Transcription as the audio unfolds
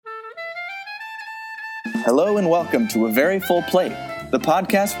Hello and welcome to A Very Full Plate, the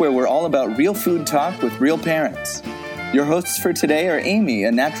podcast where we're all about real food talk with real parents. Your hosts for today are Amy,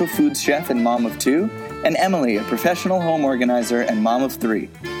 a natural foods chef and mom of 2, and Emily, a professional home organizer and mom of 3.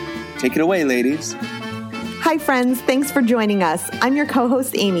 Take it away, ladies. Hi, friends. Thanks for joining us. I'm your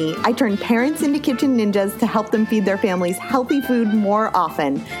co-host, Amy. I turn parents into kitchen ninjas to help them feed their families healthy food more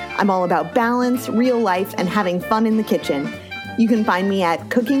often. I'm all about balance, real life, and having fun in the kitchen. You can find me at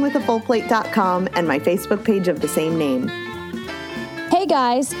cookingwithafullplate.com and my Facebook page of the same name. Hey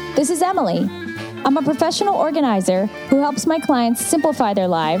guys, this is Emily. I'm a professional organizer who helps my clients simplify their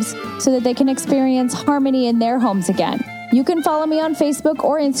lives so that they can experience harmony in their homes again. You can follow me on Facebook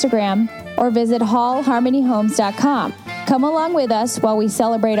or Instagram or visit hallharmonyhomes.com. Come along with us while we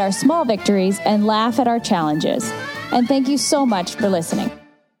celebrate our small victories and laugh at our challenges. And thank you so much for listening.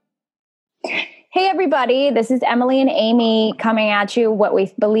 Hey everybody, this is Emily and Amy coming at you what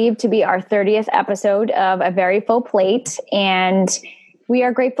we believe to be our 30th episode of A Very Full Plate, and we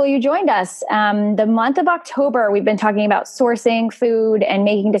are grateful you joined us. The month of October, we've been talking about sourcing food and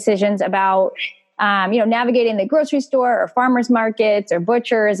making decisions about, navigating the grocery store or farmers markets or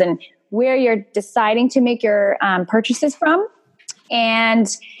butchers and where you're deciding to make your purchases from. And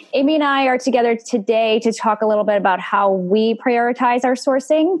Amy and I are together today to talk a little bit about how we prioritize our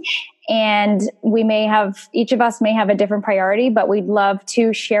sourcing. And each of us may have a different priority, but we'd love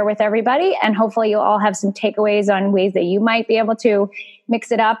to share with everybody. And hopefully you'll all have some takeaways on ways that you might be able to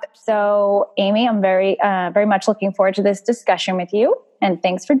mix it up. So Amy, I'm very much looking forward to this discussion with you. And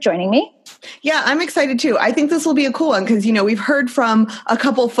thanks for joining me. Yeah, I'm excited too. I think this will be a cool one because, we've heard from a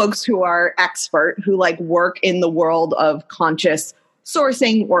couple folks who are expert, who work in the world of conscious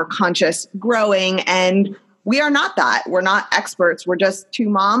sourcing or conscious growing. And we are not that. We're not experts. We're just 2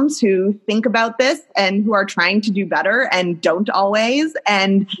 moms who think about this and who are trying to do better and don't always.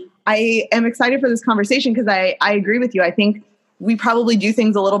 And I am excited for this conversation because I agree with you. I think we probably do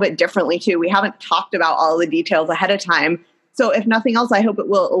things a little bit differently too. We haven't talked about all the details ahead of time. So if nothing else, I hope it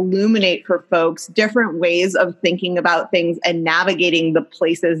will illuminate for folks different ways of thinking about things and navigating the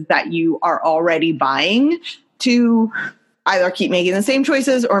places that you are already buying to either keep making the same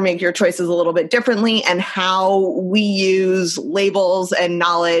choices or make your choices a little bit differently, and how we use labels and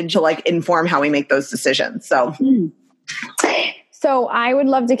knowledge to inform how we make those decisions. So I would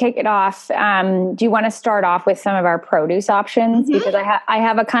love to kick it off. Do you want to start off with some of our produce options? Mm-hmm. Because I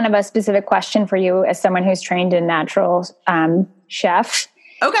have a kind of a specific question for you as someone who's trained in natural chef.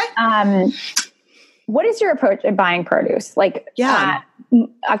 Okay. What is your approach to buying produce?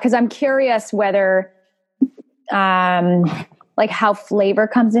 Because I'm curious whether how flavor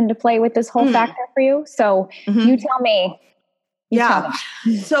comes into play with this whole factor for you. So you tell me.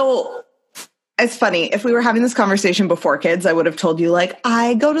 So it's funny. If we were having this conversation before kids, I would have told you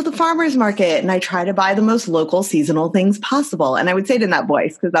I go to the farmer's market and I try to buy the most local seasonal things possible. And I would say it in that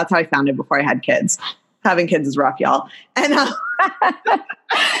voice because that's how I sounded before I had kids. Having kids is rough, y'all. And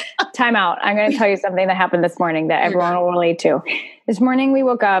time out. I'm going to tell you something that happened this morning that everyone will relate to. This morning we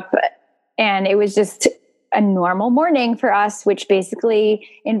woke up and it was just a normal morning for us, which basically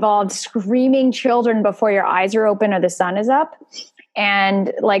involved screaming children before your eyes are open or the sun is up.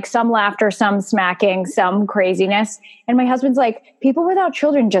 And some laughter, some smacking, some craziness. And my husband's like, people without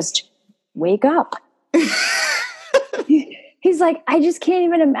children just wake up. He's like, I just can't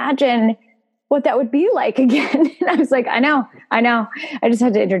even imagine what that would be like again. And I was like, I know. I just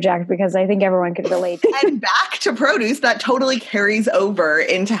had to interject because I think everyone could relate. And back to produce, that totally carries over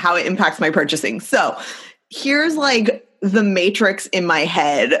into how it impacts my purchasing. So here's the matrix in my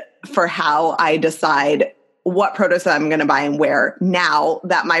head for how I decide what produce I'm going to buy and where now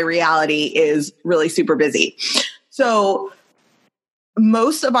that my reality is really super busy. So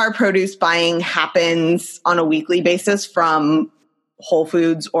most of our produce buying happens on a weekly basis from Whole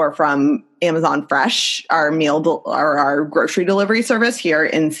Foods or from Amazon Fresh, our our grocery delivery service here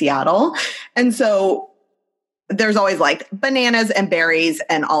in Seattle. And so there's always bananas and berries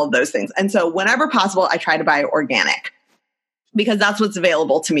and all of those things. And so whenever possible, I try to buy organic because that's what's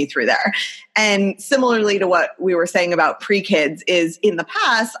available to me through there. And similarly to what we were saying about pre-kids is in the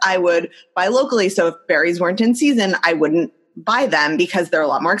past, I would buy locally. So if berries weren't in season, I wouldn't buy them because they're a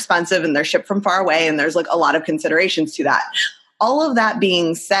lot more expensive and they're shipped from far away. And there's a lot of considerations to that. All of that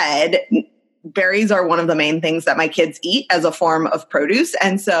being said, berries are one of the main things that my kids eat as a form of produce.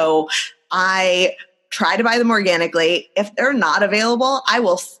 And so I try to buy them organically. If they're not available, I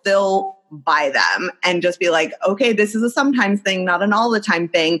will still buy them and just be okay, this is a sometimes thing, not an all the time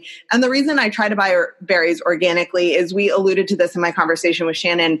thing. And the reason I try to buy berries organically is we alluded to this in my conversation with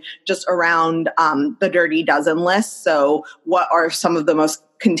Shannon just around the Dirty Dozen list. So what are some of the most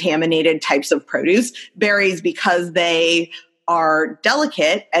contaminated types of produce. Berries, because they are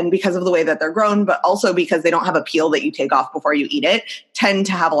delicate and because of the way that they're grown, but also because they don't have a peel that you take off before you eat it, tend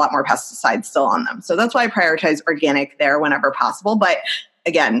to have a lot more pesticides still on them. So that's why I prioritize organic there whenever possible. But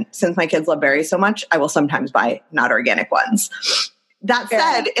again, since my kids love berries so much, I will sometimes buy not organic ones. That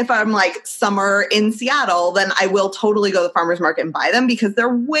said, if I'm like summer in Seattle, then I will totally go to the farmer's market and buy them because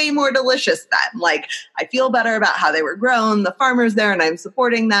they're way more delicious then. Like, I feel better about how they were grown, the farmers there, and I'm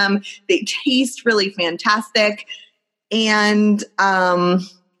supporting them. They taste really fantastic. And so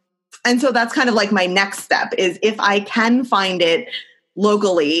that's kind of like my next step is if I can find it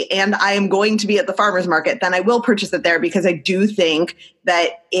locally and I am going to be at the farmer's market, then I will purchase it there because I do think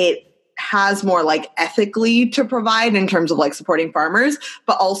that it has more like ethically to provide in terms of like supporting farmers,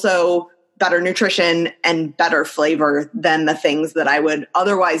 but also better nutrition and better flavor than the things that I would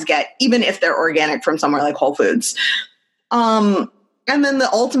otherwise get, even if they're organic from somewhere like Whole Foods. And then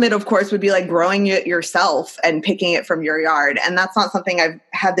the ultimate, of course, would be like growing it yourself and picking it from your yard. And that's not something I've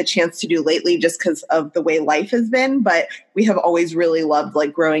had the chance to do lately just because of the way life has been. But we have always really loved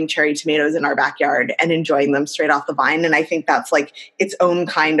like growing cherry tomatoes in our backyard and enjoying them straight off the vine. And I think that's like its own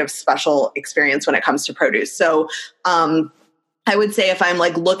kind of special experience when it comes to produce. So I would say if I'm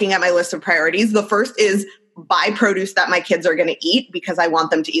like looking at my list of priorities, the first is buy produce that my kids are going to eat because I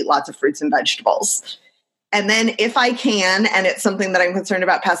want them to eat lots of fruits and vegetables. And then if I can, and it's something that I'm concerned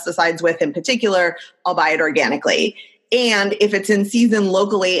about pesticides with in particular, I'll buy it organically. And if it's in season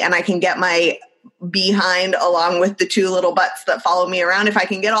locally and I can get my behind along with the two little butts that follow me around, if I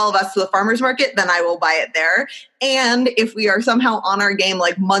can get all of us to the farmer's market, then I will buy it there. And if we are somehow on our game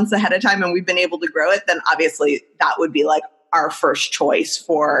like months ahead of time and we've been able to grow it, then obviously that would be like our first choice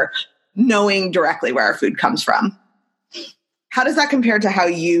for knowing directly where our food comes from. How does that compare to how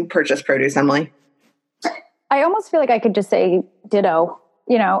you purchase produce, Emily? I almost feel like I could just say ditto.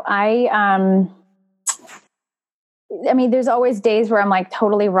 You know, I mean, there's always days where I'm like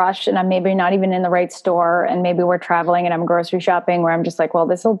totally rushed and I'm maybe not even in the right store and maybe we're traveling and I'm grocery shopping where I'm just like, well,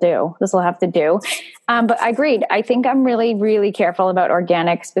 this will do. This will have to do. But I agreed. I think I'm really, really careful about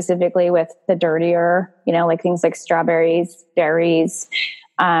organic, specifically with the dirtier, you know, like things like strawberries, berries,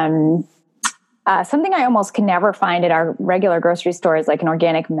 something I almost can never find at our regular grocery store is like an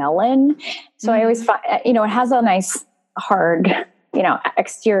organic melon. So I always find, you know, it has a nice hard, you know,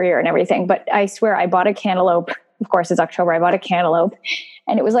 exterior and everything. But I swear I bought a cantaloupe. Of course, it's October. I bought a cantaloupe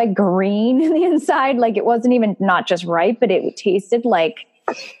and it was like green in the inside. Like it wasn't even not just ripe, but it tasted like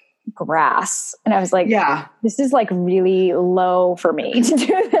grass. And I was like, yeah, this is like really low for me to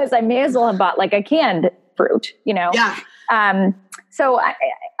do this. I may as well have bought like a canned fruit, you know? Yeah. So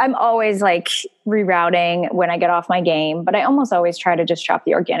I'm always like rerouting when I get off my game, but I almost always try to just shop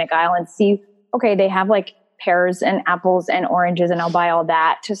the organic aisle and see, okay, they have like pears and apples and oranges and I'll buy all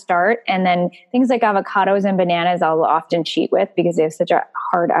that to start. And then things like avocados and bananas I'll often cheat with because they have such a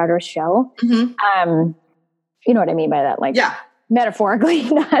hard outer shell. Mm-hmm. You know what I mean by that? Like, yeah, metaphorically,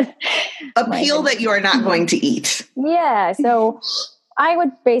 not a peel that you are not going to eat. Yeah. So I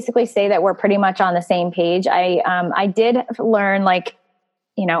would basically say that we're pretty much on the same page. I did learn like,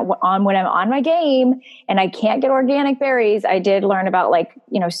 you know, when I'm on my game and I can't get organic berries, I did learn about like,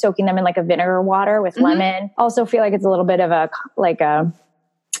 you know, soaking them in like a vinegar water with lemon. Also feel like it's a little bit of a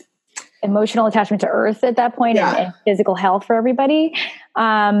emotional attachment to earth at that point and physical health for everybody.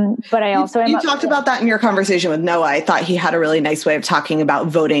 But I also you talked about that in your conversation with Noah. I thought he had a really nice way of talking about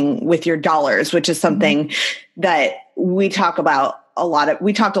voting with your dollars, which is something that we talked a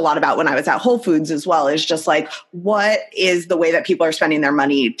lot about when I was at Whole Foods as well, is just like, what is the way that people are spending their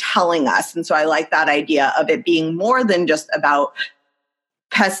money telling us? And so I like that idea of it being more than just about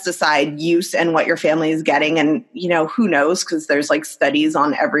pesticide use and what your family is getting. And, you know, who knows? Because there's like studies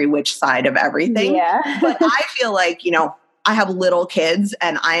on every which side of everything. Yeah. But I feel like, you know, I have little kids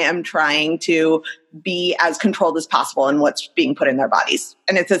and I am trying to be as controlled as possible in what's being put in their bodies.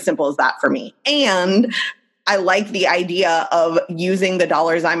 And it's as simple as that for me. And I like the idea of using the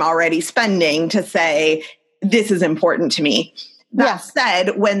dollars I'm already spending to say, this is important to me. That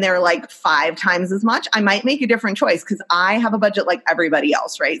said, when they're like 5 times as much, I might make a different choice because I have a budget like everybody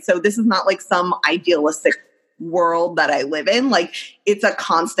else, right? So this is not like some idealistic world that I live in. Like it's a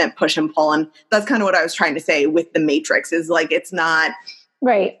constant push and pull. And that's kind of what I was trying to say with the Matrix is like, it's not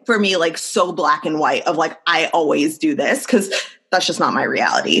right for me, like so black and white of like, I always do this because that's just not my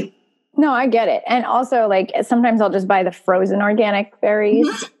reality. No, I get it. And also like sometimes I'll just buy the frozen organic berries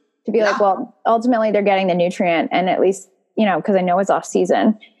to be like, well, ultimately they're getting the nutrient and at least, you know, because I know it's off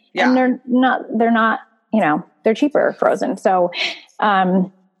season and they're not, you know, they're cheaper frozen. So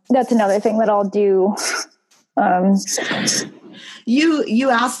that's another thing that I'll do. You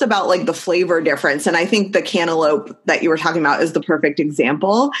asked about like the flavor difference, and I think the cantaloupe that you were talking about is the perfect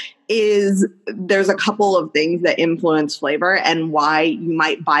example. Is there's a couple of things that influence flavor and why you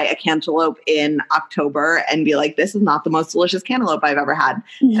might buy a cantaloupe in October and be like, this is not the most delicious cantaloupe I've ever had.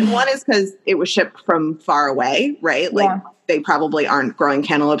 And one is because it was shipped from far away, right? Like they probably aren't growing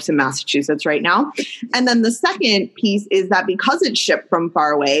cantaloupes in Massachusetts right now. And then the second piece is that because it's shipped from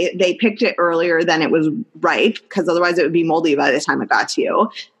far away, they picked it earlier than it was right, because otherwise it would be moldy by the time it got to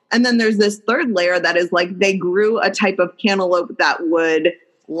you. And then there's this third layer that is like they grew a type of cantaloupe that would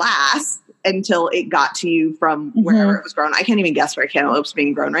last until it got to you from wherever it was grown. I can't even guess where cantaloupe's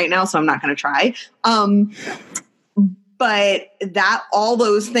being grown right now, so I'm not going to try. But that all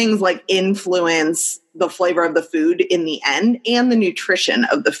those things like influence the flavor of the food in the end and the nutrition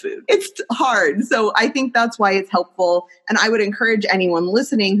of the food. It's hard. So I think that's why it's helpful. And I would encourage anyone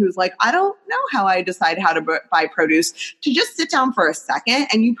listening who's like, I don't know how I decide how to buy produce, to just sit down for a second.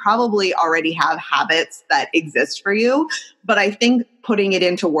 And you probably already have habits that exist for you. But I think putting it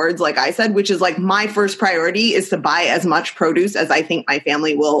into words, like I said, which is like my first priority is to buy as much produce as I think my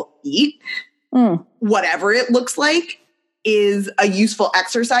family will eat, whatever it looks like, is a useful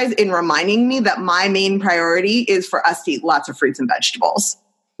exercise in reminding me that my main priority is for us to eat lots of fruits and vegetables.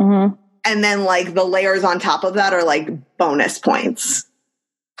 And then like the layers on top of that are like bonus points.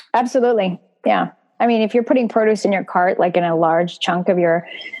 Absolutely. Yeah. I mean, if you're putting produce in your cart, like in a large chunk of your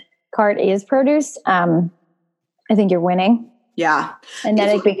cart is produce, I think you're winning. Yeah. And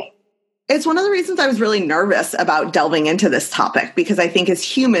then it's one of the reasons I was really nervous about delving into this topic, because I think as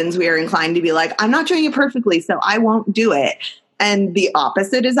humans, we are inclined to be like, I'm not doing it perfectly, so I won't do it. And the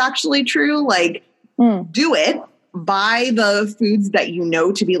opposite is actually true. Like, do it, buy the foods that you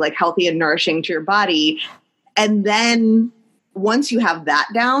know to be like healthy and nourishing to your body. And then once you have that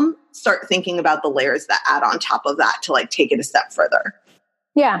down, start thinking about the layers that add on top of that to like take it a step further.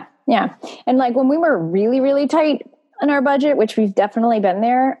 Yeah. Yeah. And like when we were really, really tight in our budget, which we've definitely been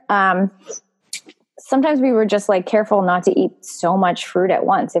there, sometimes we were just like careful not to eat so much fruit at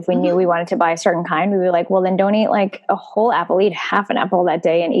once. If we knew we wanted to buy a certain kind, we were like, well, then don't eat like a whole apple, eat half an apple that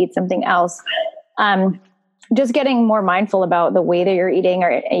day and eat something else. Just getting more mindful about the way that you're eating,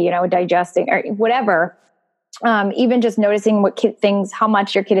 or, you know, digesting or whatever. Even just noticing what how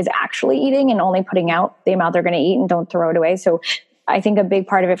much your kid is actually eating and only putting out the amount they're going to eat and don't throw it away. So I think a big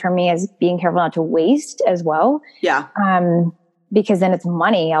part of it for me is being careful not to waste as well. Yeah. Because then it's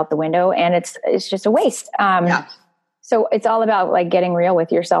money out the window and it's just a waste. So it's all about like getting real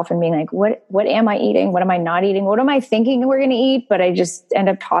with yourself and being like, what am I eating? What am I not eating? What am I thinking we're going to eat? But I just end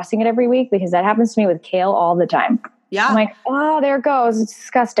up tossing it every week, because that happens to me with kale all the time. Yeah. I'm like, oh, there it goes. It's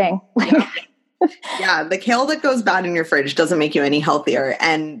disgusting. Yeah. The kale that goes bad in your fridge doesn't make you any healthier.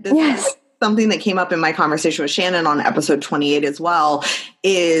 And this is something that came up in my conversation with Shannon on episode 28 as well,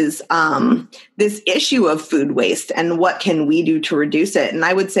 is this issue of food waste and what can we do to reduce it. And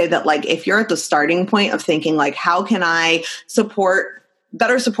I would say that like, if you're at the starting point of thinking like, how can I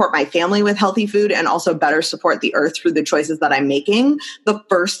better support my family with healthy food and also better support the earth through the choices that I'm making, the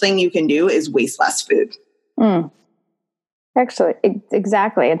first thing you can do is waste less food. Actually,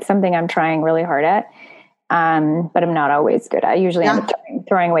 exactly. It's something I'm trying really hard at. But I'm not always good. I usually end up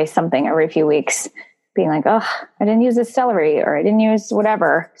throwing away something every few weeks, being like, oh, I didn't use this celery, or I didn't use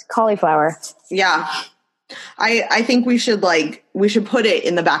whatever, cauliflower. Yeah. I think we should put it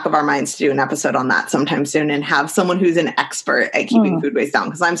in the back of our minds to do an episode on that sometime soon and have someone who's an expert at keeping food waste down.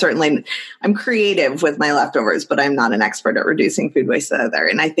 Because I'm creative with my leftovers, but I'm not an expert at reducing food waste either.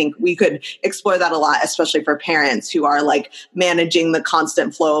 And I think we could explore that a lot, especially for parents who are like managing the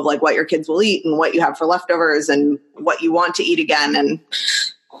constant flow of like what your kids will eat and what you have for leftovers and what you want to eat again. And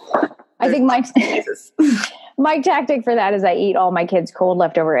I think my tactic for that is I eat all my kids' cold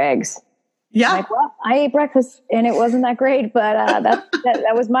leftover eggs. Yeah. Like, well, I ate breakfast and it wasn't that great, but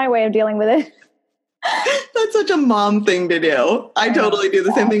that was my way of dealing with it. That's such a mom thing to do. I totally do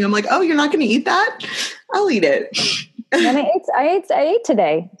the same thing. I'm like, oh, you're not going to eat that? I'll eat it. And I ate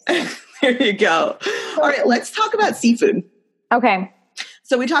today. There you go. All right, let's talk about seafood. Okay.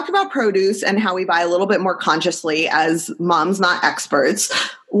 So we talked about produce and how we buy a little bit more consciously as moms, not experts.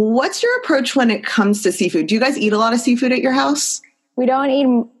 What's your approach when it comes to seafood? Do you guys eat a lot of seafood at your house? We don't eat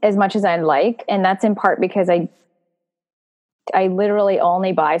as much as I'd like. And that's in part because I literally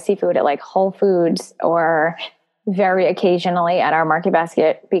only buy seafood at like Whole Foods or very occasionally at our Market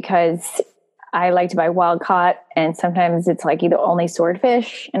Basket, because I like to buy wild caught. And sometimes it's like either only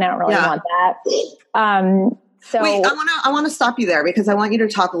swordfish, and I don't really want that. So wait, I want to stop you there, because I want you to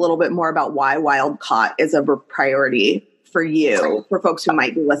talk a little bit more about why wild caught is a priority for you, for folks who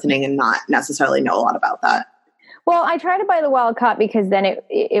might be listening and not necessarily know a lot about that. Well, I try to buy the wild caught because then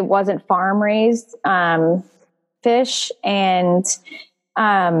it wasn't farm raised fish. And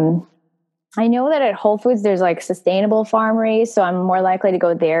I know that at Whole Foods, there's like sustainable farm raised. So I'm more likely to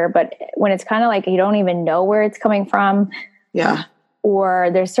go there. But when it's kind of like you don't even know where it's coming from. Yeah. Or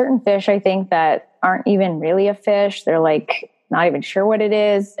there's certain fish, I think, that aren't even really a fish. They're like not even sure what it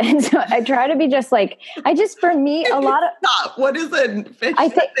is. And so I try to be just like, for me, a lot of... Stop. What is a fish? I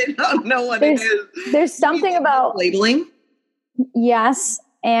think they don't know what it is. There's something about... Labeling? Yes.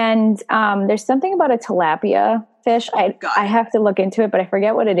 And there's something about a tilapia fish. I have to look into it, but I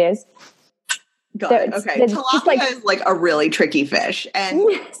forget what it is. Got it. Okay. Tilapia is like a really tricky fish and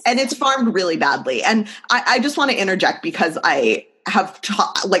it's farmed really badly. And I just want to interject because I have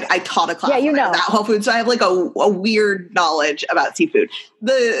I taught a class about Whole Foods. So I have like a weird knowledge about seafood.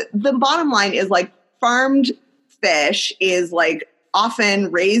 The bottom line is like farmed fish is like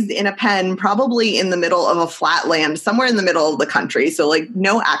often raised in a pen, probably in the middle of a flat land, somewhere in the middle of the country. So like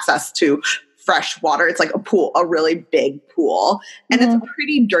no access to fresh water. It's like a pool, a really big pool. And it's a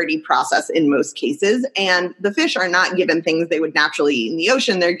pretty dirty process in most cases. And the fish are not given things they would naturally eat in the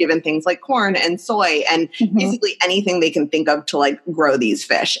ocean. They're given things like corn and soy and basically anything they can think of to like grow these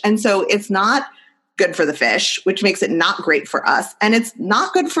fish. And so it's not good for the fish, which makes it not great for us. And it's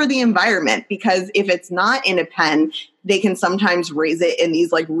not good for the environment because if it's not in a pen, they can sometimes raise it in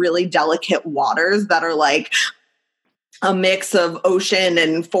these like really delicate waters that are like a mix of ocean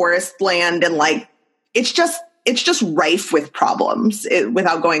and forest land. And like, it's just rife with problems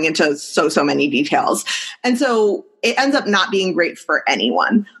without going into so many details. And so it ends up not being great for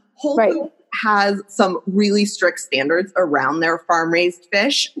anyone. Whole Foods has some really strict standards around their farm raised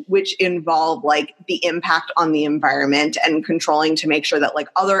fish, which involve like the impact on the environment and controlling to make sure that like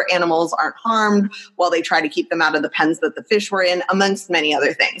other animals aren't harmed while they try to keep them out of the pens that the fish were in, amongst many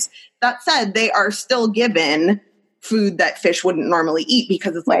other things. That said, they are still given food that fish wouldn't normally eat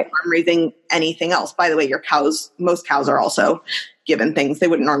because it's like farm raising anything else. By the way, most cows are also given things they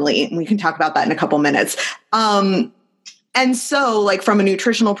wouldn't normally eat. And we can talk about that in a couple minutes. And so like from a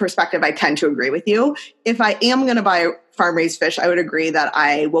nutritional perspective, I tend to agree with you. If I am going to buy farm raised fish, I would agree that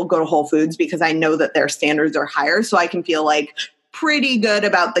I will go to Whole Foods because I know that their standards are higher. So I can feel like pretty good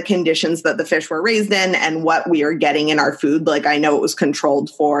about the conditions that the fish were raised in and what we are getting in our food. Like I know it was controlled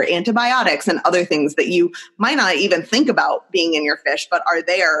for antibiotics and other things that you might not even think about being in your fish, but are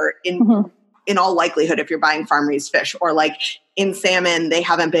there in all likelihood if you're buying farm raised fish. Or like in salmon, they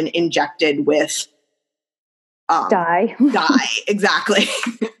haven't been injected with dye. Exactly.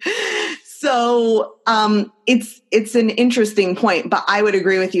 So it's an interesting point, but I would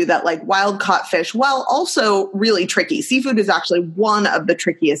agree with you that like wild caught fish, while also really tricky, seafood is actually one of the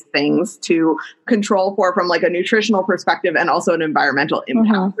trickiest things to control for from like a nutritional perspective and also an environmental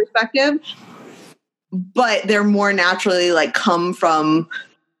impact perspective. But they're more naturally like come from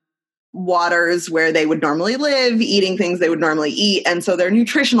waters where they would normally live, eating things they would normally eat. And so their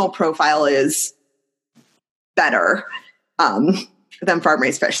nutritional profile is better than farm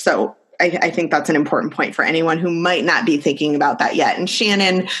raised fish. So I think that's an important point for anyone who might not be thinking about that yet. And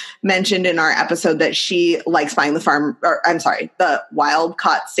Shannon mentioned in our episode that she likes buying the wild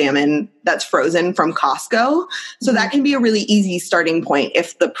caught salmon that's frozen from Costco. So that can be a really easy starting point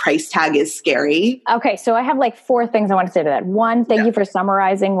if the price tag is scary. Okay. So I have like 4 things I want to say to that. One, thank you for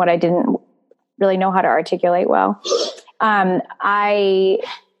summarizing what I didn't really know how to articulate well. I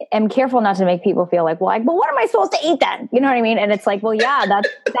am careful not to make people feel like, well, what am I supposed to eat then? You know what I mean? And it's like, well, yeah,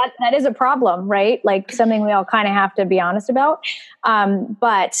 that is a problem, right? Like something we all kind of have to be honest about.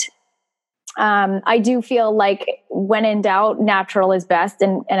 But I do feel like when in doubt, natural is best.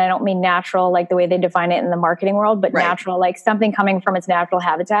 And I don't mean natural like the way they define it in the marketing world, but natural, like something coming from its natural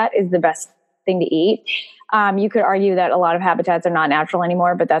habitat is the best thing to eat. You could argue that a lot of habitats are not natural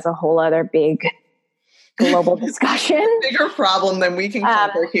anymore, but that's a whole other big global discussion. Bigger problem than we can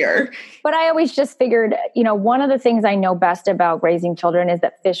conquer here. But I always just figured, one of the things I know best about raising children is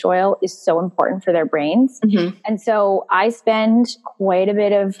that fish oil is so important for their brains. And so I spend quite a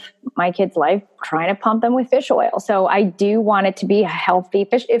bit of my kids' life trying to pump them with fish oil. So I do want it to be a healthy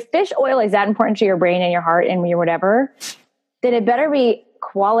fish. If fish oil is that important to your brain and your heart and your whatever, then it better be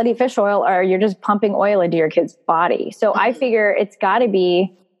quality fish oil or you're just pumping oil into your kid's body. So I figure it's got to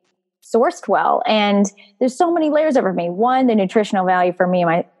be sourced well. And there's so many layers of it for me. 1, the nutritional value for me and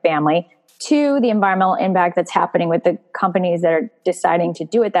my family. 2, the environmental impact that's happening with the companies that are deciding to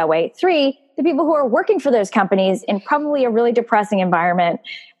do it that way. 3, the people who are working for those companies in probably a really depressing environment.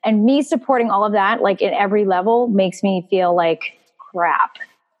 And me supporting all of that, like in every level, makes me feel like crap.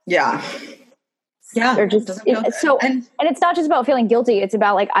 Yeah. Yeah. Or just and it's not just about feeling guilty. It's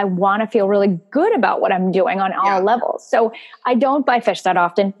about like, I want to feel really good about what I'm doing on all levels. So I don't buy fish that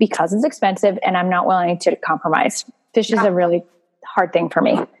often because it's expensive and I'm not willing to compromise. Fish is a really hard thing for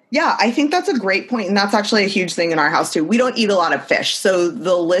me. Yeah, I think that's a great point. And that's actually a huge thing in our house too. We don't eat a lot of fish. So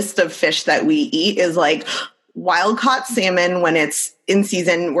the list of fish that we eat is like wild caught salmon when it's in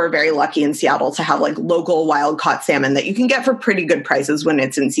season. We're very lucky in Seattle to have like local wild caught salmon that you can get for pretty good prices when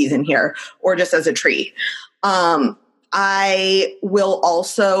it's in season here, or just as a treat. I will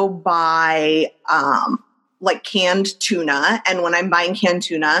also buy like canned tuna. And when I'm buying canned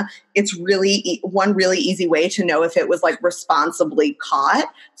tuna, it's really one really easy way to know if it was like responsibly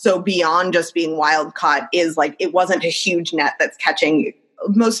caught. So beyond just being wild caught is like, it wasn't a huge net that's catching.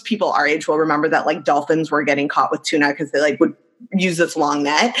 Most people our age will remember that like dolphins were getting caught with tuna because they like would use this long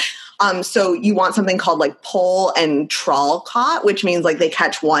net. So you want something called like pole and trawl caught, which means like they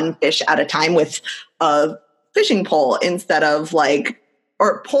catch one fish at a time with a fishing pole instead of like,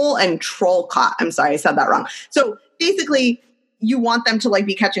 or pole and troll caught. I'm sorry, I said that wrong. So basically you want them to like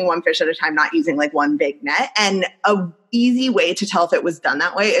be catching one fish at a time, not using like one big net. And a easy way to tell if it was done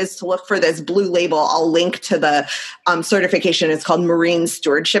that way is to look for this blue label. I'll link to the certification. It's called Marine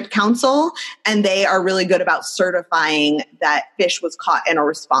Stewardship Council. And they are really good about certifying that fish was caught in a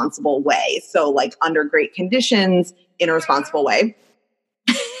responsible way. So like under great conditions in a responsible way.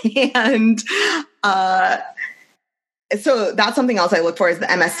 And, so that's something else I look for is the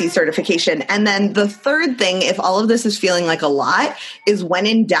MSC certification. And then the third thing, if all of this is feeling like a lot, is when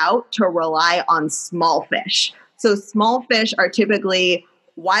in doubt to rely on small fish. So small fish are typically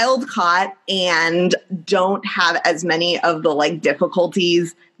wild caught and don't have as many of the like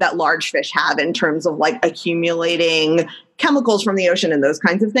difficulties that large fish have in terms of like accumulating chemicals from the ocean and those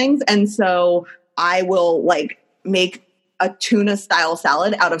kinds of things. And so I will like make a tuna style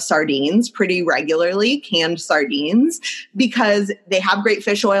salad out of sardines pretty regularly, canned sardines, because they have great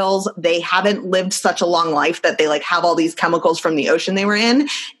fish oils. They haven't lived such a long life that they like have all these chemicals from the ocean they were in.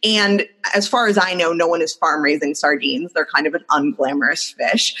 And as far as I know, no one is farm raising sardines. They're kind of an unglamorous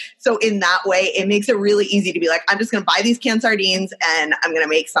fish. So in that way, it makes it really easy to be like, I'm just going to buy these canned sardines and I'm going to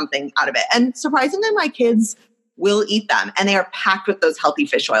make something out of it. And surprisingly, my kids will eat them and they are packed with those healthy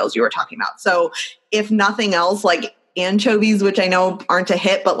fish oils you were talking about. So if nothing else, like anchovies, which I know aren't a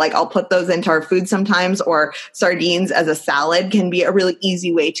hit, but like I'll put those into our food sometimes, or sardines as a salad can be a really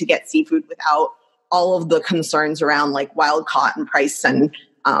easy way to get seafood without all of the concerns around like wild caught and price and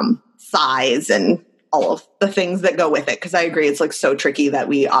size and all of the things that go with it. Because I agree, it's like so tricky that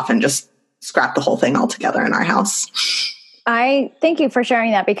we often just scrap the whole thing altogether in our house. I thank you for sharing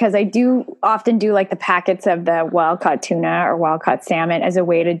that, because I do often do like the packets of the wild caught tuna or wild caught salmon as a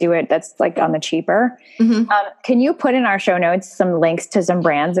way to do it that's like on the cheaper. Mm-hmm. Can you put in our show notes some links to some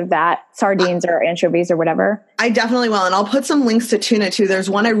brands of that, sardines or anchovies or whatever? I definitely will. And I'll put some links to tuna too.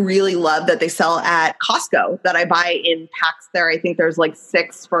 There's one I really love that they sell at Costco that I buy in packs there. I think there's like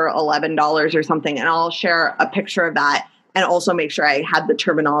 6 for $11 or something. And I'll share a picture of that. And also make sure I had the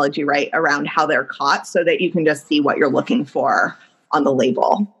terminology right around how they're caught so that you can just see what you're looking for on the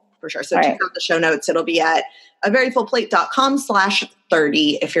label for sure. So check out the show notes. It'll be at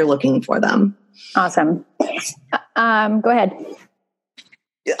averyfullplate.com/30 if you're looking for them. Awesome. Go ahead.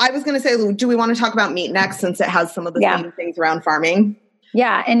 I was going to say, do we want to talk about meat next since it has some of the same things around farming?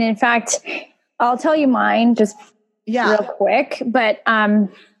 Yeah. And in fact, I'll tell you mine just real quick. But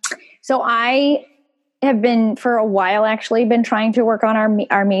so I have been for a while actually been trying to work on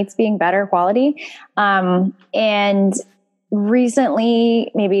our meats being better quality. And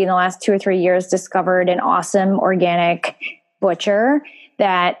recently, maybe in the last 2 or 3 years, discovered an awesome organic butcher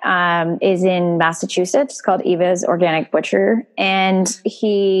that is in Massachusetts called Eva's Organic Butcher. And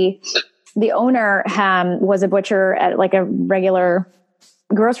the owner was a butcher at like a regular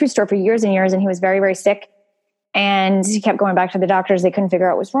grocery store for years and years. And he was very, very sick. And he kept going back to the doctors. They couldn't figure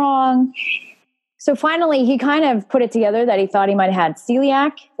out what was wrong. So finally, he kind of put it together that he thought he might have had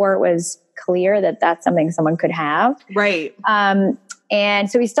celiac, or it was clear that that's something someone could have. Right.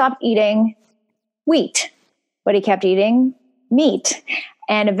 And so he stopped eating wheat, but he kept eating meat,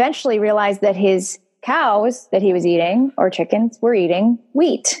 and eventually realized that his cows that he was eating, or chickens, were eating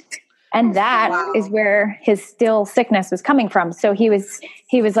wheat. And that is where his still sickness was coming from. So he was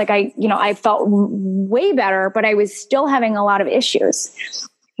like, I felt way better, but I was still having a lot of issues.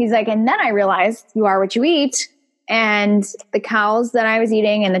 He's like, and then I realized you are what you eat. And the cows that I was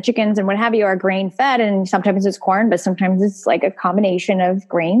eating and the chickens and what have you are grain fed. And sometimes it's corn, but sometimes it's like a combination of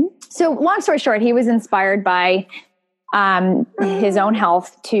grain. So long story short, he was inspired by his own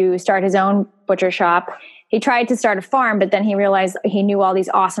health to start his own butcher shop. He tried to start a farm, but then he realized he knew all these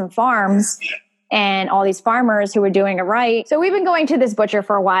awesome farms and all these farmers who were doing it right. So we've been going to this butcher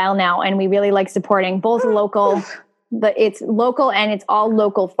for a while now, and we really like supporting both local, it's local and it's all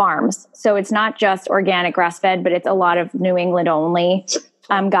local farms. So it's not just organic grass-fed, but it's a lot of New England only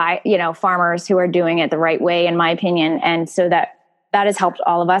farmers who are doing it the right way, in my opinion. And so that has helped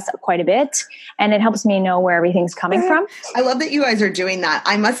all of us quite a bit. And it helps me know where everything's coming from. I love that you guys are doing that.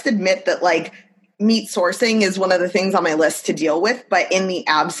 I must admit that like meat sourcing is one of the things on my list to deal with, but in the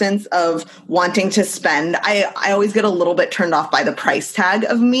absence of wanting to spend, I always get a little bit turned off by the price tag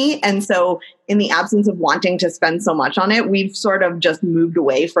of meat. And so in the absence of wanting to spend so much on it, we've sort of just moved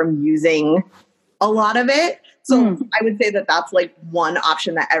away from using a lot of it. So I would say that that's like one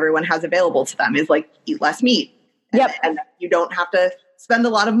option that everyone has available to them is like eat less meat. Yep. And you don't have to spend a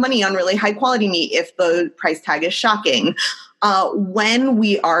lot of money on really high quality meat if the price tag is shocking. When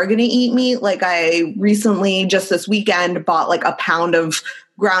we are going to eat meat, like I recently, just this weekend, bought like a pound of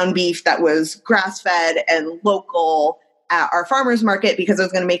ground beef that was grass-fed and local at our farmer's market because I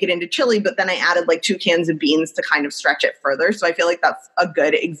was going to make it into chili, but then I added like 2 cans of beans to kind of stretch it further. So I feel like that's a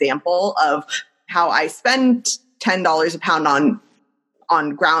good example of how I spend $10 a pound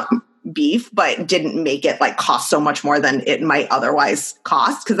on ground beef, but didn't make it like cost so much more than it might otherwise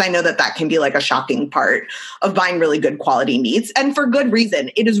cost. Cause I know that can be like a shocking part of buying really good quality meats, and for good reason.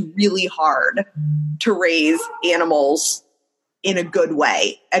 It is really hard to raise animals in a good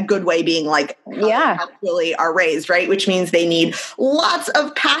way being like, really are raised, right? Which means they need lots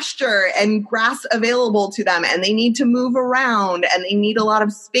of pasture and grass available to them, and they need to move around, and they need a lot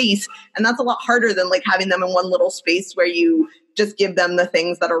of space. And that's a lot harder than like having them in one little space where you just give them the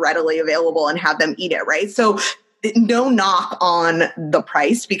things that are readily available and have them eat it, right? So no knock on the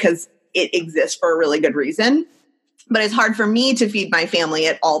price because it exists for a really good reason. But it's hard for me to feed my family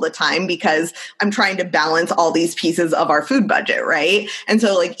it all the time because I'm trying to balance all these pieces of our food budget, right? And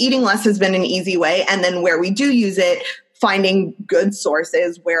so like eating less has been an easy way. And then where we do use it, finding good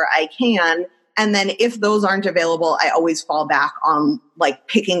sources where I can. And then if those aren't available, I always fall back on like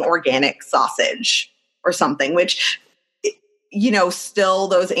picking organic sausage or something, which, still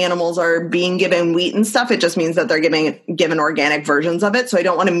those animals are being given wheat and stuff. It just means that they're given organic versions of it. So I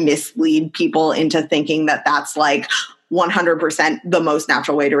don't want to mislead people into thinking that that's like 100% the most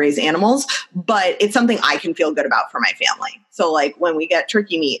natural way to raise animals, but it's something I can feel good about for my family. So like when we get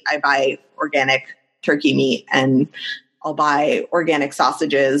turkey meat, I buy organic turkey meat and I'll buy organic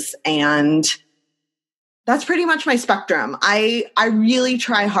sausages, and that's pretty much my spectrum. I really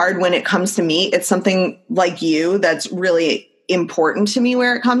try hard when it comes to meat. It's something like you that's really important to me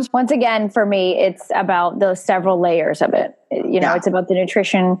where it comes. Once again, for me, it's about those several layers of it. It's about the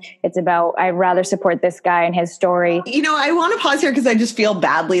nutrition. It's about, I'd rather support this guy and his story. I want to pause here because I just feel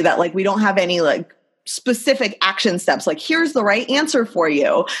badly that like we don't have any like specific action steps. Like here's the right answer for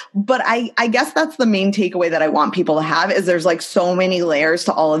you. But I guess that's the main takeaway that I want people to have is there's like so many layers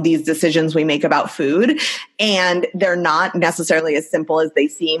to all of these decisions we make about food. And they're not necessarily as simple as they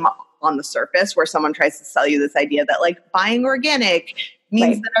seem on the surface, where someone tries to sell you this idea that like buying organic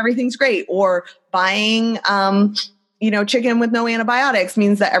means that everything's great, or buying, chicken with no antibiotics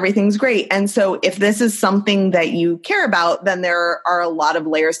means that everything's great. And so if this is something that you care about, then there are a lot of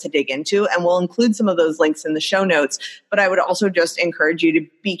layers to dig into, and we'll include some of those links in the show notes. But I would also just encourage you to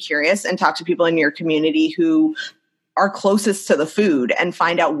be curious and talk to people in your community who are closest to the food and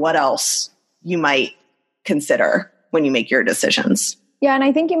find out what else you might consider when you make your decisions. Yeah. And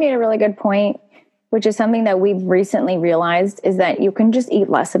I think you made a really good point, which is something that we've recently realized is that you can just eat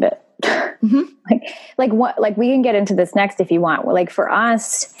less of it. Mm-hmm. Like we can get into this next if you want. Like for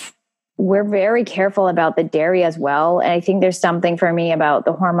us, we're very careful about the dairy as well. And I think there's something for me about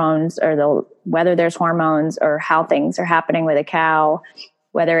the hormones or whether there's hormones or how things are happening with a cow,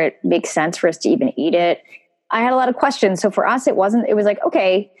 whether it makes sense for us to even eat it. I had a lot of questions. So for us, it was like,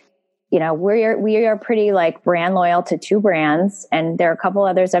 okay, we are pretty like brand loyal to 2 brands. And there are a couple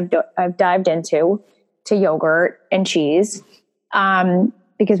others I've dived into, to yogurt and cheese.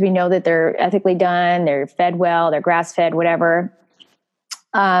 Because we know that they're ethically done, they're fed well, they're grass fed, whatever.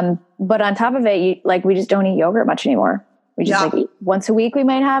 But on top of it, we just don't eat yogurt much anymore. We just eat once a week, we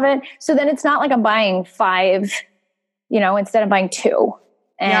might have it. So then it's not like I'm buying 5, instead of buying 2,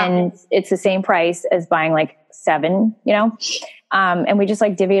 and it's the same price as buying like 7, and we just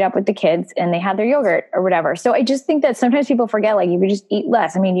like divvy it up with the kids and they have their yogurt or whatever. So I just think that sometimes people forget, like, you just eat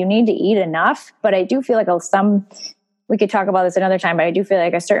less. I mean, you need to eat enough, but I do feel like we could talk about this another time, but I do feel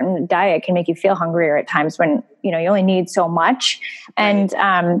like a certain diet can make you feel hungrier at times when, you only need so much. Right.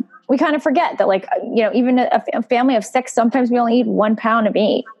 And we kind of forget that, like, even a family of 6, sometimes we only eat 1 pound of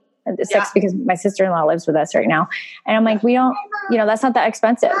meat. 6 because my sister-in-law lives with us right now. And I'm like, we don't, that's not that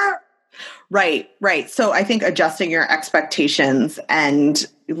expensive. Right. So I think adjusting your expectations and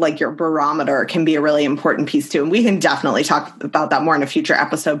like your barometer can be a really important piece too. And we can definitely talk about that more in a future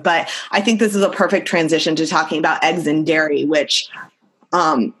episode. But I think this is a perfect transition to talking about eggs and dairy, which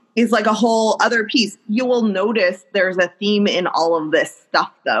is like a whole other piece. You will notice there's a theme in all of this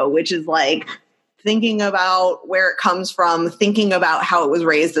stuff though, which is like thinking about where it comes from, thinking about how it was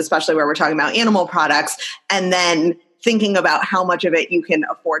raised, especially where we're talking about animal products, and then thinking about how much of it you can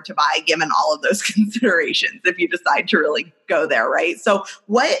afford to buy given all of those considerations if you decide to really go there, right? So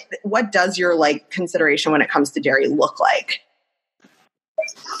what does your like consideration when it comes to dairy look like?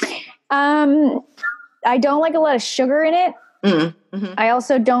 I don't like a lot of sugar in it. Mm-hmm. I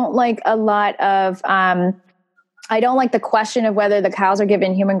also don't like a lot of I don't like the question of whether the cows are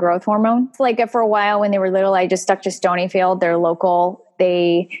given human growth hormone. Like for a while when they were little, I just stuck to Stonyfield. They're local.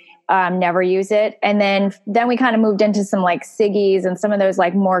 They never use it. And then we kind of moved into some like Siggi's and some of those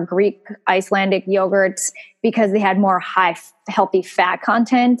like more Greek Icelandic yogurts because they had more high healthy fat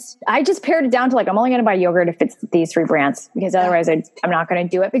content. I just pared it down to like, I'm only going to buy yogurt if it's these 3 brands because otherwise I'm not going to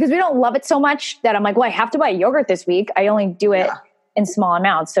do it because we don't love it so much that I'm like, well, I have to buy yogurt this week. I only do it in small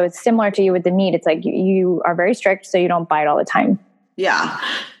amounts. So it's similar to you with the meat. It's like you are very strict, so you don't buy it all the time. Yeah.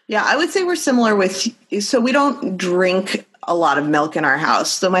 I would say we're similar so we don't drink a lot of milk in our house.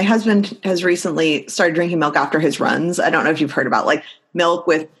 So my husband has recently started drinking milk after his runs. I don't know if you've heard about like milk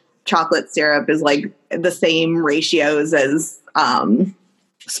with chocolate syrup is like the same ratios as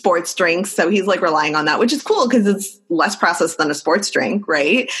sports drinks. So he's like relying on that, which is cool because it's less processed than a sports drink,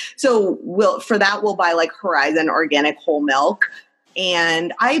 right? So we'll buy like Horizon organic whole milk.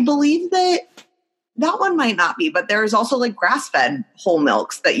 And I believe that one might not be, but there's also like grass-fed whole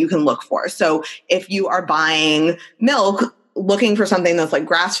milks that you can look for. So if you are buying milk, looking for something that's like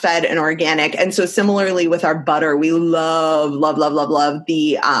grass-fed and organic. And so similarly with our butter, we love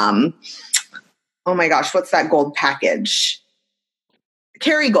the, oh my gosh, what's that gold package?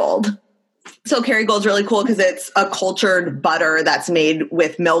 Kerrygold. So Kerrygold's really cool because it's a cultured butter that's made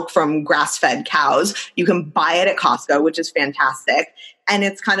with milk from grass-fed cows. You can buy it at Costco, which is fantastic. And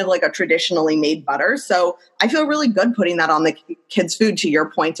it's kind of like a traditionally made butter. So I feel really good putting that on the kids' food, to your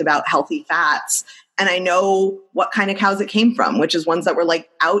point about healthy fats. And I know what kind of cows it came from, which is ones that were like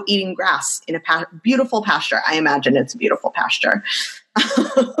out eating grass in a beautiful pasture. I imagine it's a beautiful pasture.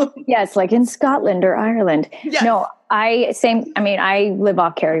 Yes, like in Scotland or Ireland. Yes. No, I live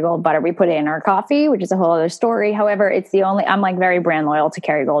off Kerrygold butter. We put it in our coffee, which is a whole other story. However, I'm like very brand loyal to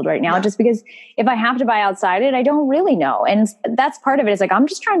Kerrygold right now, just because if I have to buy outside it, I don't really know. And that's part of it is like, I'm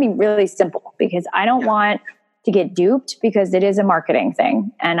just trying to be really simple because I don't want to get duped because it is a marketing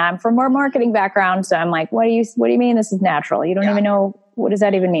thing. And I'm from a marketing background. So I'm like, what do you mean this is natural? You don't even know. What does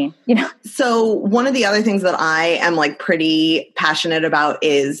that even mean? So one of the other things that I am like pretty passionate about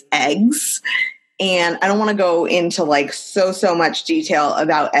is eggs. And I don't want to go into like so much detail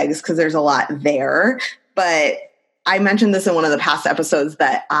about eggs because there's a lot there. But I mentioned this in one of the past episodes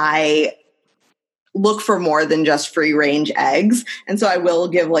that I look for more than just free range eggs. And so I will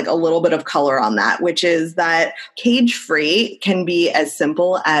give like a little bit of color on that, which is that cage free can be as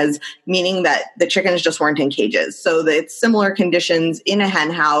simple as meaning that the chickens just weren't in cages. So that it's similar conditions in a hen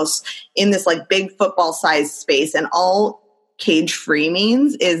house in this like big football sized space. And all cage free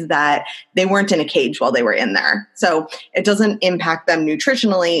means is that they weren't in a cage while they were in there. So it doesn't impact them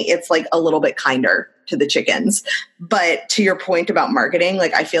nutritionally. It's like a little bit kinder to the chickens. But to your point about marketing,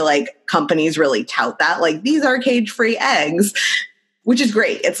 like I feel like companies really tout that, like these are cage-free eggs, which is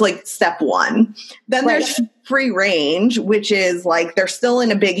great. It's like step one. Then there's free range, which is like they're still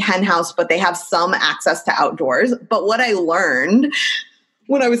in a big hen house, but they have some access to outdoors. But what I learned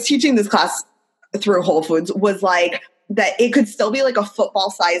when I was teaching this class through Whole Foods was like that it could still be like a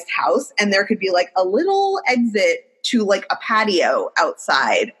football-sized house and there could be like a little exit to like a patio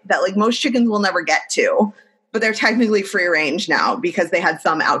outside that like most chickens will never get to, but they're technically free range now because they had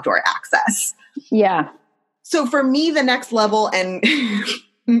some outdoor access. Yeah. So for me, the next level, and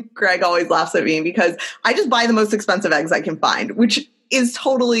Greg always laughs at me because I just buy the most expensive eggs I can find, which is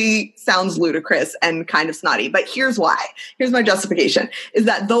totally sounds ludicrous and kind of snotty, but here's why. Here's my justification is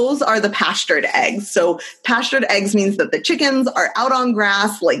that those are the pastured eggs. So pastured eggs means that the chickens are out on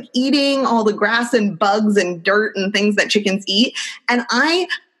grass, like eating all the grass and bugs and dirt and things that chickens eat. And I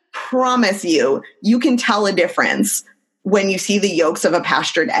promise you can tell a difference when you see the yolks of a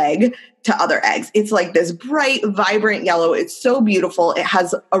pastured egg to other eggs. It's like this bright, vibrant yellow. It's so beautiful. It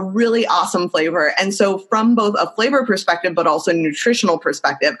has a really awesome flavor. And so from both a flavor perspective, but also nutritional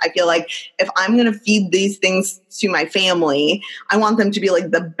perspective, I feel like if I'm going to feed these things to my family, I want them to be like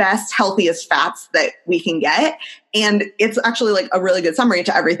the best, healthiest fats that we can get. And it's actually like a really good summary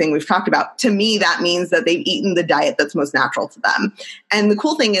to everything we've talked about. To me, that means that they've eaten the diet that's most natural to them. And the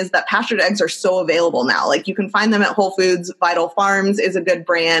cool thing is that pastured eggs are so available now. Like you can find them at Whole Foods. Vital Farms is a good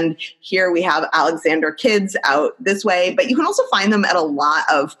brand. Here we have Alexander Kids out this way, but you can also find them at a lot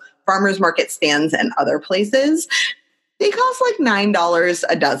of farmers market stands and other places. They cost like $9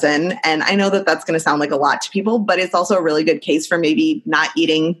 a dozen. And I know that that's going to sound like a lot to people, but it's also a really good case for maybe not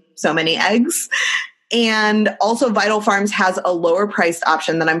eating so many eggs. And also Vital Farms has a lower priced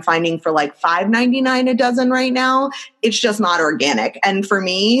option that I'm finding for like $5.99 a dozen right now. It's just not organic. And for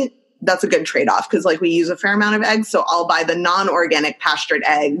me, that's a good trade-off because like we use a fair amount of eggs. So I'll buy the non-organic pastured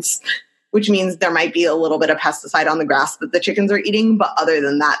eggs, which means there might be a little bit of pesticide on the grass that the chickens are eating. But other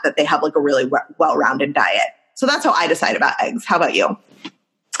than that, that they have like a really well-rounded diet. So that's how I decide about eggs. How about you?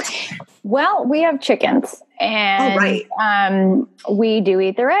 Well, we have chickens and we do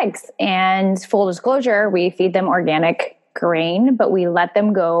eat their eggs. And full disclosure, we feed them organic grain, but we let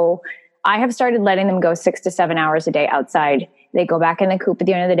them go. I have started letting them go 6 to 7 hours a day outside. They go back in the coop at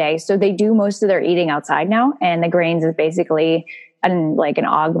the end of the day. So they do most of their eating outside now. And the grains is basically like an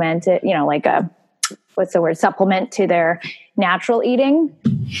augmented, like a, supplement to their natural eating.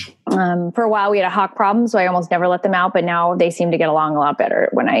 For a while we had a hawk problem, so I almost never let them out, but now they seem to get along a lot better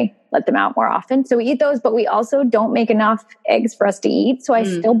when I let them out more often. So we eat those, but we also don't make enough eggs for us to eat. So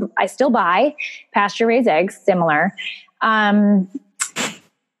I still buy pasture raised eggs, similar. For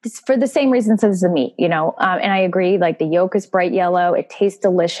the same reasons as the meat, and I agree, like the yolk is bright yellow. It tastes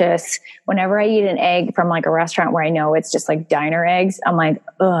delicious. Whenever I eat an egg from like a restaurant where I know it's just like diner eggs, I'm like,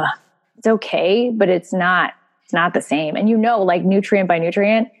 ugh, it's okay, but it's not the same. And like nutrient by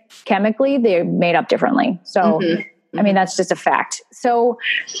nutrient, chemically, they're made up differently. So, I mean, that's just a fact. So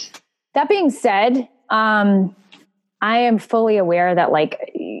that being said, I am fully aware that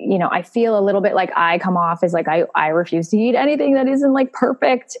I feel a little bit like I come off as like, I refuse to eat anything that isn't like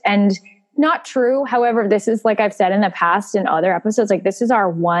perfect and not true. However, this is like I've said in the past in other episodes, like this is our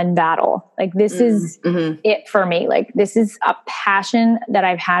one battle. Like this is it for me. Like this is a passion that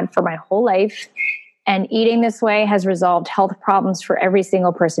I've had for my whole life. And eating this way has resolved health problems for every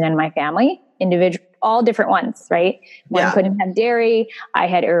single person in my family, individual, all different ones, right? One couldn't have dairy. I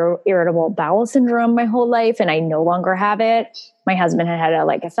had irritable bowel syndrome my whole life and I no longer have it. My husband had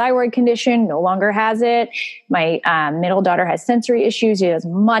a thyroid condition, no longer has it. My middle daughter has sensory issues. She does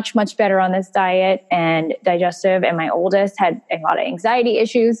much, much better on this diet and digestive. And my oldest had a lot of anxiety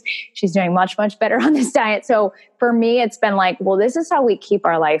issues. She's doing much, much better on this diet. So for me, it's been like, well, this is how we keep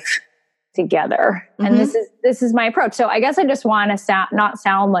our life together. And this is my approach. So I guess I just want to not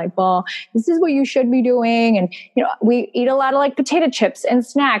sound like, well, this is what you should be doing. And, we eat a lot of like potato chips and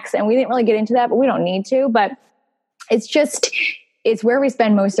snacks and we didn't really get into that, but we don't need to, but it's where we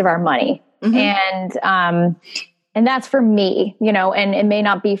spend most of our money. And that's for me, and it may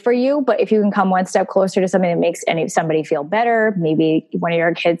not be for you, but if you can come one step closer to something that makes somebody feel better, maybe one of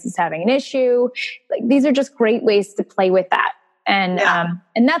your kids is having an issue, like these are just great ways to play with that. And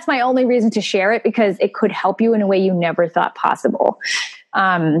that's my only reason to share it because it could help you in a way you never thought possible.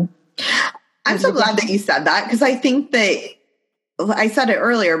 I'm so glad that you said that because I think that I said it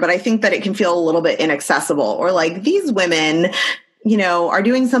earlier, but I think that it can feel a little bit inaccessible or like these women, are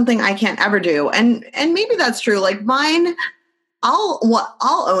doing something I can't ever do. And maybe that's true. Like mine, I'll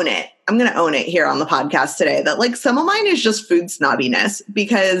own it. I'm going to own it here on the podcast today that like some of mine is just food snobbiness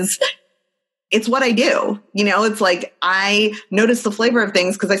because it's what I do. It's like I notice the flavor of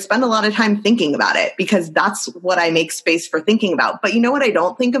things because I spend a lot of time thinking about it because that's what I make space for thinking about. But you know what I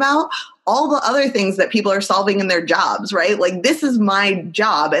don't think about? All the other things that people are solving in their jobs, right? Like this is my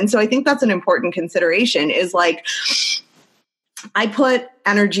job. And so I think that's an important consideration is like, I put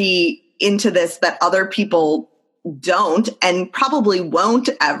energy into this that other people don't and probably won't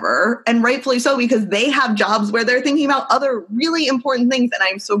ever. And rightfully so, because they have jobs where they're thinking about other really important things. And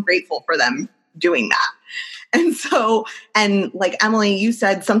I'm so grateful for them doing that. And so, and like Emily, you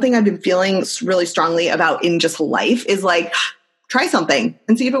said something I've been feeling really strongly about in just life is like, try something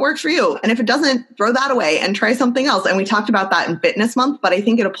and see if it works for you. And if it doesn't, throw that away and try something else. And we talked about that in Fitness Month, but I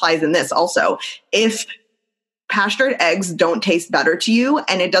think it applies in this also. If pastured eggs don't taste better to you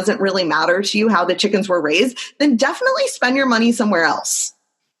and it doesn't really matter to you how the chickens were raised, then definitely spend your money somewhere else.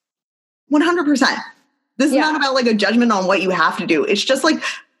 100%. This is not about like a judgment on what you have to do. It's just like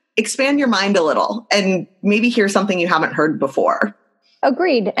expand your mind a little and maybe hear something you haven't heard before.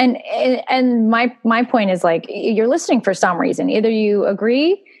 Agreed. And my point is like, you're listening for some reason. Either you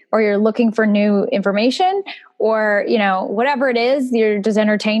agree or you're looking for new information, or, you know, whatever it is, you're just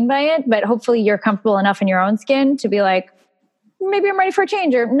entertained by it. But hopefully you're comfortable enough in your own skin to be like, maybe I'm ready for a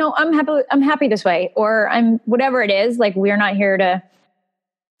change, or no, I'm happy this way, or whatever it is. Like, we're not here to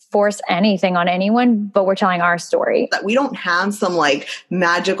force anything on anyone, but we're telling our story. That we don't have some like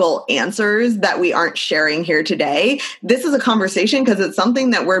magical answers that we aren't sharing here today. This is a conversation because it's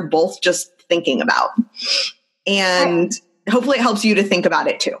something that we're both just thinking about. And hopefully it helps you to think about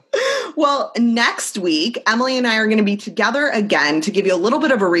it too. Well, next week, Emily and I are going to be together again to give you a little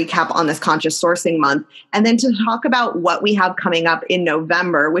bit of a recap on this conscious sourcing month, and then to talk about what we have coming up in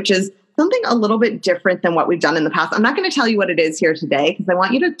November, which is something a little bit different than what we've done in the past. I'm not going to tell you what it is here today because I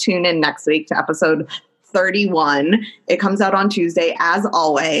want you to tune in next week to episode 31. It comes out on Tuesday, as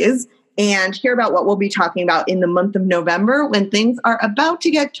always, and hear about what we'll be talking about in the month of November when things are about to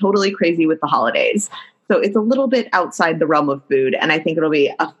get totally crazy with the holidays. So it's a little bit outside the realm of food, and I think it'll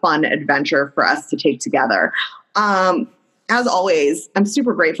be a fun adventure for us to take together. As always, I'm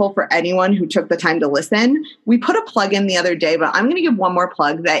super grateful for anyone who took the time to listen. We put a plug in the other day, but I'm going to give one more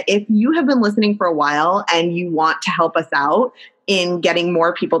plug that if you have been listening for a while and you want to help us out in getting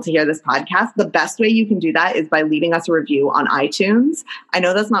more people to hear this podcast, the best way you can do that is by leaving us a review on iTunes. I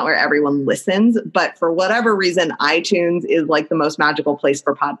know that's not where everyone listens, but for whatever reason, iTunes is like the most magical place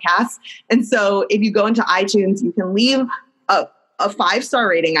for podcasts. And so if you go into iTunes, you can leave a 5-star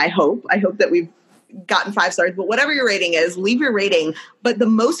rating, I hope that we've gotten 5 stars, but whatever your rating is, leave your rating. But the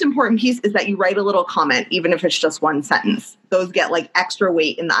most important piece is that you write a little comment, even if it's just one sentence. Those get like extra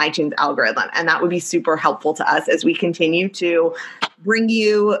weight in the iTunes algorithm. And that would be super helpful to us as we continue to bring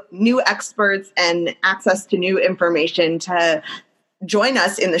you new experts and access to new information to join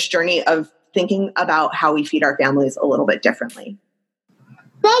us in this journey of thinking about how we feed our families a little bit differently.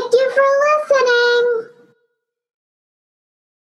 Thank you for listening.